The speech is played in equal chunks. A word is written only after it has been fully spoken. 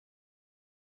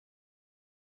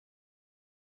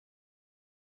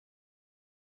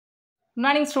Good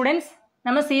morning students.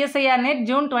 நம்ம CSIRnet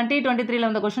June 2023 ல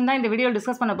வந்த क्वेश्चन தான் இந்த வீடியோ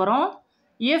டிஸ்கஸ் பண்ண போறோம்.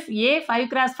 If A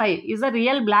 5x5 is a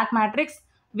real black matrix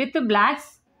with blacks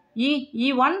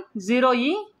E1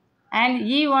 0E and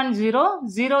E1 0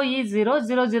 0E 0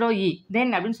 0 0E then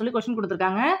அப்படினு சொல்லி क्वेश्चन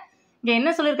கொடுத்திருக்காங்க. இங்க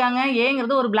என்ன சொல்லிருக்காங்க?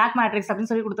 Aங்கிறது ஒரு black matrix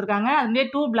அப்படினு சொல்லி கொடுத்திருக்காங்க. அதுலயே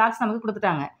 2 blocks நமக்கு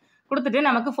கொடுத்துட்டாங்க. கொடுத்துட்டு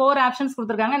நமக்கு 4 ஆப்ஷன்ஸ்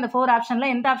கொடுத்திருக்காங்க. இந்த 4 ஆப்ஷன்ல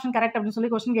எந்த ஆப்ஷன் கரெக்ட் அப்படினு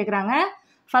சொல்லி क्वेश्चन கேக்குறாங்க.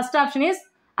 First option is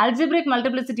algebraic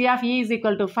multiplicity of E is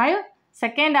equal to 5.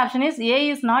 Second option is A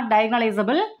is not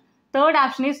diagonalisable. Third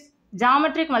option is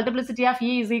geometric multiplicity of E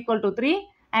is equal to 3.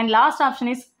 And last option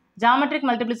is geometric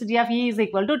multiplicity of E is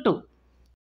equal to 2.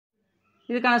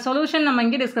 இதுக்கான solution நம்ம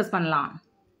இங்கே discuss பண்ணலாம்.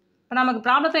 இப்போ நமக்கு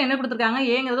ப்ராப்ளத்தில் என்ன கொடுத்துருக்காங்க?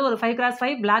 ஏங்கிறது ஒரு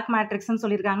 5x5 பிளாக் மேட்ரிக்ஸ்னு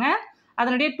சொல்லியிருக்காங்க.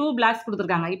 அதனுடைய 2 பிளாக்ஸ்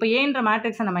கொடுத்துருக்காங்க. இப்போ ஏன்ற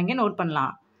மேட்ரிக்ஸை நம்ம இங்கே நோட்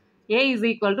பண்ணலாம். A is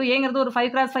equal to ஏங்கிறது ஒரு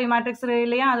 5x5 மேட்ரிக்ஸ்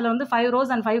இல்லையா? அதில் வந்து 5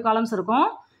 rows and 5 columns இருக்கும்.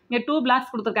 இங்கே 2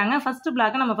 பிளாக்ஸ் கொடுத்துருக்காங்க. ஃபர்ஸ்ட்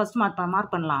பிளாக்கை நம்ம ஃபர்ஸ்ட்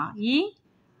மார்க் பண்ணலாம்.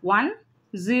 E1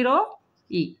 0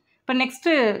 E. இப்போ நெக்ஸ்ட்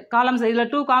காலம்ஸ் இதில்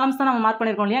 2 காலம்ஸ் தான் நம்ம மார்க்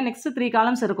பண்ணியிருக்கோம் இல்லையா? நெக்ஸ்ட் 3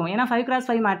 காலம்ஸ் இருக்கும். ஏன்னா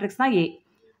 5x5 மேட்ரிக்ஸ் தான் A.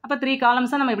 அப்போ 3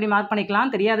 காலம்ஸை நம்ம இப்படி மார்க்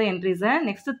பண்ணிக்கலாம் தெரியாத என்ட்ரிஸை.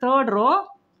 Next 3rd row,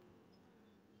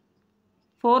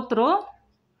 4th row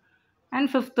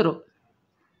and 5th row.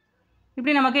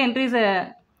 இப்படி நமக்கு என்ட்ரிஸை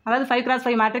அதாவது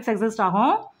 5x5 மேட்ரிக்ஸ் எக்ஸிஸ்ட்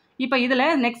ஆகும். இப்போ இதில்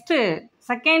நெக்ஸ்ட்டு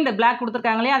செகண்ட் பிளாக்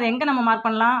கொடுத்துருக்காங்களே அதை எங்கே நம்ம மார்க்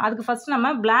பண்ணலாம்? அதுக்கு ஃபஸ்ட்டு நம்ம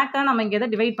பிளாக்காக நம்ம இங்கே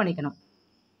டிவைட் பண்ணிக்கணும்.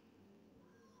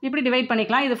 இப்படி டிவைட்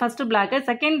பண்ணிக்கலாம். இது ஃபஸ்ட்டு பிளாக்கு.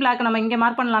 செகண்ட் பிளாக் நம்ம இங்கே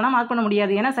மார்க் பண்ணலாம்னா மார்க் பண்ண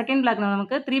முடியாது. ஏன்னா செகண்ட் பிளாக்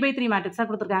நமக்கு 3x3 மேட்ரிக்ஸாக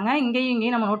கொடுத்துருக்காங்க.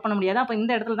 இங்கேயும் நம்ம நோட் பண்ண முடியாது. அப்போ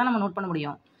இந்த இடத்துல தான் நம்ம நோட் பண்ண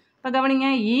முடியும். இப்போ கவனிங்க,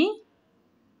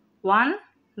 E1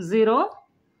 0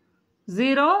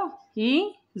 0 E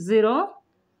 0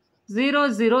 0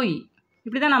 0 E.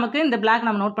 இப்படி தான் நமக்கு இந்த பிளாக்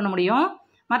நம்ம நோட் பண்ண முடியும்.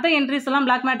 மற்ற என்ட்ரிஸ் எல்லாம்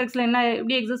பிளாக் மேட்ரிக்ஸில் என்ன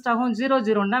எப்படி எக்ஸிஸ்ட் ஆகும்? 0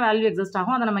 0 தான் வேல்யூ எக்ஸிஸ்ட்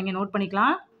ஆகும். அதை நம்ம இங்கே நோட்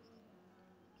பண்ணிக்கலாம்.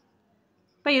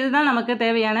 இப்போ இதுதான் நமக்கு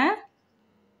தேவையான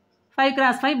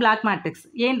 5x5 பிளாக் மேட்ரிக்ஸ்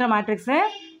ஏன்ற மேட்ரிக்ஸு.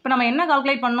 இப்போ நம்ம என்ன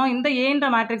கால்குலேட் பண்ணோம்? இந்த ஏன்ற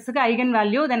மேட்ரிக்ஸுக்கு ஐகன்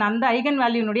வேல்யூ, தென் அந்த eigen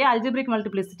வேல்யூனுடைய algebraic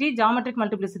multiplicity, geometric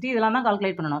multiplicity இதெல்லாம் தான்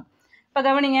கால்குலேட் பண்ணணும். இப்போ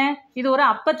கவனிங்க, இது ஒரு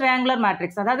அப்பர் ட்ரையாங்குலர்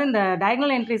மேட்ரிக்ஸ். அதாவது இந்த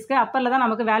டயகனல் என்ட்ரிஸ்க்கு அப்பரில் தான்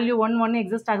நமக்கு வேல்யூ 1 1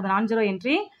 எக்ஸிஸ்ட் ஆகுது, நான் ஜீரோ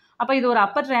என்ட்ரி. அப்போ இது ஒரு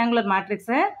Appar triangular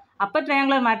matrix. Appar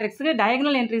triangular மேட்ரிக்ஸுக்கு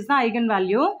டயகனல் என்ட்ரிஸ் தான் ஐகன்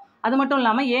வேல்யூ. அது மட்டும்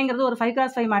இல்லாமல் ஏங்கிறது ஒரு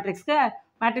 5x5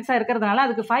 மேட்ரிக்ஸாக இருக்கிறதுனால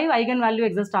அதுக்கு 5 ஐகன் வேல்யூ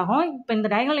எக்ஸிஸ்ட் ஆகும். இப்போ இந்த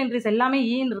டயகனல் என்ட்ரிஸ் எல்லாமே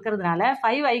ஈன்னு இருக்கிறதுனால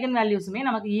 5 ஐகன் வேல்யூஸுமே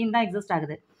நமக்கு ஈன்னு தான் எக்ஸிஸ்ட்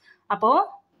ஆகுது. அப்போது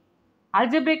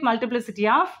algebraic multiplicity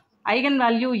of eigen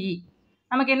value இ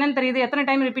நமக்கு என்னன்னு தெரியுது? எத்தனை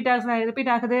டைம் ரிப்பீட்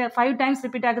ஆகுது? 5 டைம்ஸ்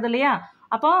ரிப்பீட் ஆகுது இல்லையா?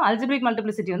 அப்போ அல்ஜிப்ரிக்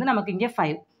மல்டிப்ளிசிட்டி வந்து நமக்கு இங்கே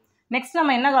 5. நெக்ஸ்ட்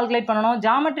நம்ம என்ன கால்குலேட் பண்ணணும்?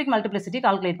 ஜாமெட்ரிக் மல்டிப்ளிசிட்டி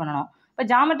கால்குலேட் பண்ணணும். இப்போ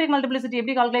ஜாமெட்ரிக் மல்டிப்ளிசிட்டி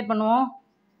எப்படி கால்குலேட் பண்ணுவோம்?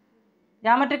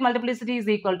 Geometric multiplicity is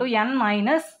equal to n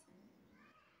minus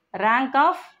rank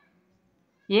of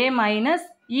a minus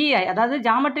ei. அதாவது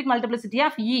geometric multiplicity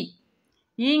of e.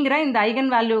 ங்கிற இந்த ஐகன்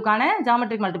வேல்யூக்கான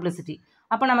geometric multiplicity.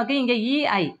 அப்போ நமக்கு இங்கே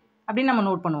ei அப்படின்னு நம்ம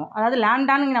நோட் பண்ணுவோம். அதாவது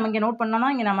லாம்டான்னு நம்ம இங்கே நோட் பண்ணோம்னா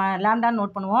இங்கே நம்ம லாம்டான்னு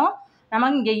நோட் பண்ணுவோம். நம்ம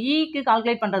இங்கே ஈக்கு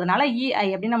கால்குலேட் பண்ணுறதுனால ei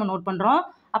அப்படின்னு நம்ம நோட் பண்ணுறோம்.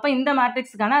 அப்போ இந்த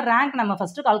மேட்ரிக்ஸுக்கான ரேங்க் நம்ம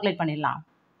ஃபஸ்ட்டு கால்குலேட் பண்ணிடலாம்.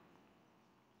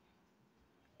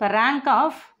 இப்போ rank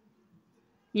of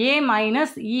a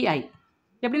minus ei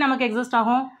எப்படி நமக்கு எக்ஸிஸ்ட்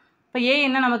ஆகும்? இப்போ ஏ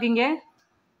என்ன நமக்கு இங்கே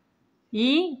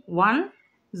E1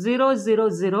 0 0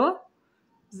 0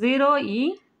 0 E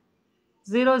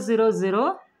 0 0 0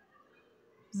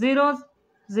 0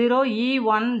 0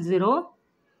 E1 0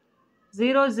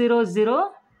 0 0 0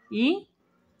 E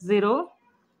 0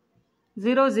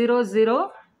 0 0 0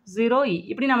 0 E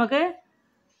இப்படி நமக்கு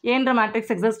ஏன்ற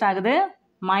மேட்ரிக்ஸ் எக்ஸிஸ்ட் ஆகுது.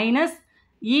 மைனஸ்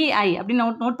EI அப்படின்னு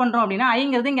நோட் பண்ணுறோம் அப்படின்னா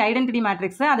ஐங்கிறது இங்கே ஐடென்டிட்டி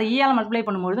மேட்ரிக்ஸ். அதை ஈயால் மல்டிப்ளை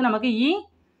பண்ணும்பொழுது நமக்கு E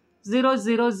 0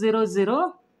 0 0 0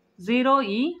 0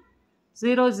 E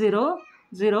 0 0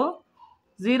 0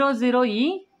 0 0 E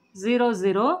 0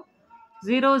 0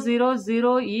 0 0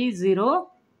 0 E 0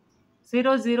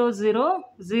 0 0 0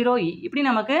 0 E இப்படி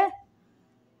நமக்கு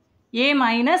A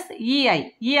மைனஸ் EI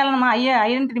ஈயால் நம்ம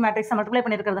ஐடென்டிட்டி மேட்ரிக்ஸை மல்டிப்ளை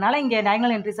பண்ணியிருக்கிறதுனால இங்கே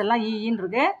டயகனல் என்ட்ரிஸ் எல்லாம் ஈன்னு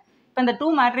இருக்குது. இப்போ இந்த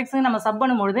 2 மேட்ரிக்ஸும் நம்ம சப்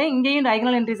பண்ணும்பொழுது இங்கேயும்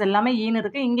டயகனல் என்ட்ரிஸ் எல்லாமே ஈன்னு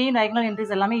இருக்குது, இங்கேயும் டயகனல்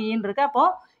என்ட்ரிஸ் எல்லாமே ஈன்னு இருக்குது.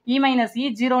 அப்போது E மைனஸ் E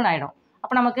 0ன்னு ஆகிடும்.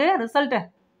 அப்போ நமக்கு ரிசல்ட்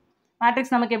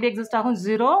மேட்ரிக்ஸ் நமக்கு எப்படி எக்ஸிஸ்ட் ஆகும்?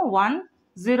 0 1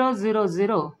 0 0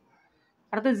 0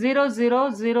 அடுத்து 0 0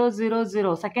 0 0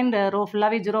 0 செகண்ட் ரோ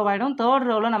ஃபுல்லாகவே 0 ஆகிடும். தேர்ட்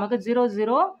ரோவில் நமக்கு 0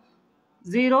 0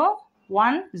 0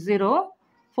 1 0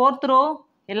 4th ரோ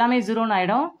எல்லாமே 0ன்னு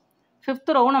ஆகிடும். 5th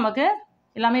ரோவும் நமக்கு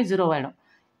எல்லாமே 0 ஆகிடும்.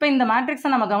 இப்போ இந்த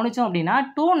மேட்ரிக்ஸை நம்ம கவனித்தோம் அப்படின்னா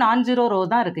 2 நான் ஜீரோ ரோ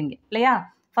தான் இருக்குங்க இல்லையா?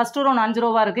 ஃபஸ்ட்டு ரோ நான்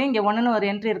ஜீரோவாக இருக்குது, இங்கே 1ன்னு ஒரு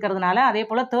என்ட்ரி இருக்கிறதுனால. அதே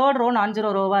போல் தேர்ட் ரோ நான்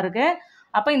ஜீரோ ரோவாக இருக்குது.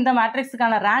 அப்போ இந்த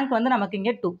மேட்ரிக்ஸுக்கான ரேங்க் வந்து நமக்கு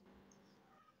இங்கே 2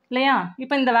 இல்லையா?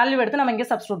 இப்போ இந்த வேல்யூ எடுத்து நம்ம இங்கே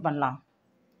சப்ஸ்டியூட் பண்ணலாம்.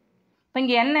 இப்போ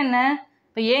இங்கே என்ன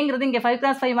இப்போ ஏங்கிறது இங்கே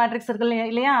 5x5 மேட்ரிக்ஸ் இருக்கு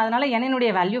இல்லையா? அதனால் என்னுடைய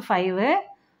value 5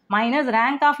 minus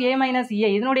rank of A minus ஏ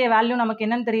இதனுடைய வேல்யூ நமக்கு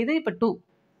என்னன்னு தெரியுது இப்போ 2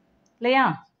 இல்லையா?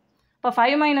 இப்போ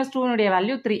 5 minus 2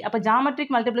 வேல்யூ 3. அப்போ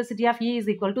geometric multiplicity of E is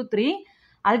equal to 3,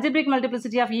 algebraic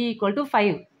multiplicity of E equal to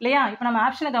 5 இல்லையா? இப்போ நம்ம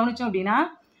ஆப்ஷனை கவனிச்சோம் அப்படின்னா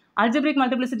algebraic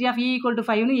multiplicity of E equal to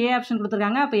 5னு A option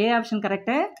கொடுத்துருக்காங்க. அப்போ A option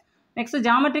correct. Next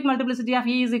geometric multiplicity of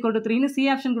E is equal to 3னு C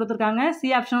option கொடுத்துருக்காங்க. C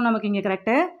ஆப்ஷனும் நமக்கு இங்கே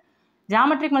correct.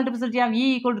 Geometric multiplicity of E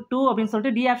equal to 2 அப்படின்னு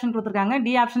சொல்லிட்டு டி ஆப்ஷன் கொடுத்துருக்காங்க.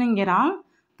 D option இங்கே ராங்.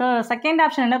 செகண்ட்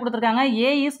ஆப்ஷன் என்ன கொடுத்துருக்காங்க?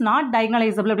 ஏ இஸ் நாட்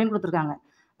டயகனலைசபிள் அப்படின்னு கொடுத்துருக்காங்க.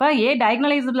 இப்போ ஏ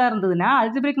டயகனலைசபிளாக இருந்ததுன்னா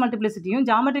அல்ஜிப்ரிக் மல்டிப்ளிசிட்டியும்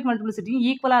ஜாமெட்ரிக் மல்டிப்ளிசிட்டியும்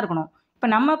ஈக்குவலாக இருக்கணும். இப்போ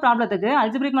நம்ம ப்ராப்ளத்துக்கு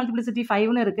அல்ஜிப்ரிக் மல்டிப்ளிசிட்டி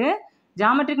 5னு இருக்குது,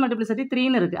 ஜாமெட்ரிக் மல்டிப்ளிசிட்டி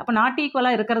 3னு இருக்குது. அப்போ நாட்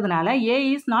ஈக்குவலாக இருக்கிறதுனால ஏ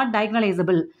இஸ் நாட்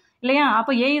டயகனலைசபிள் இல்லையா?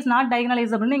 அப்போ ஏ இஸ் நாட்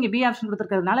டயகனலைசபிள்னு இங்கே பி ஆப்ஷன்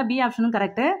கொடுத்துருக்கிறதுனால பி ஆப்ஷனும்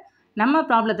கரெக்டு. நம்ம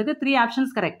ப்ராப்ளத்துக்கு 3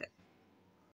 ஆப்ஷன்ஸ் கரெக்ட்.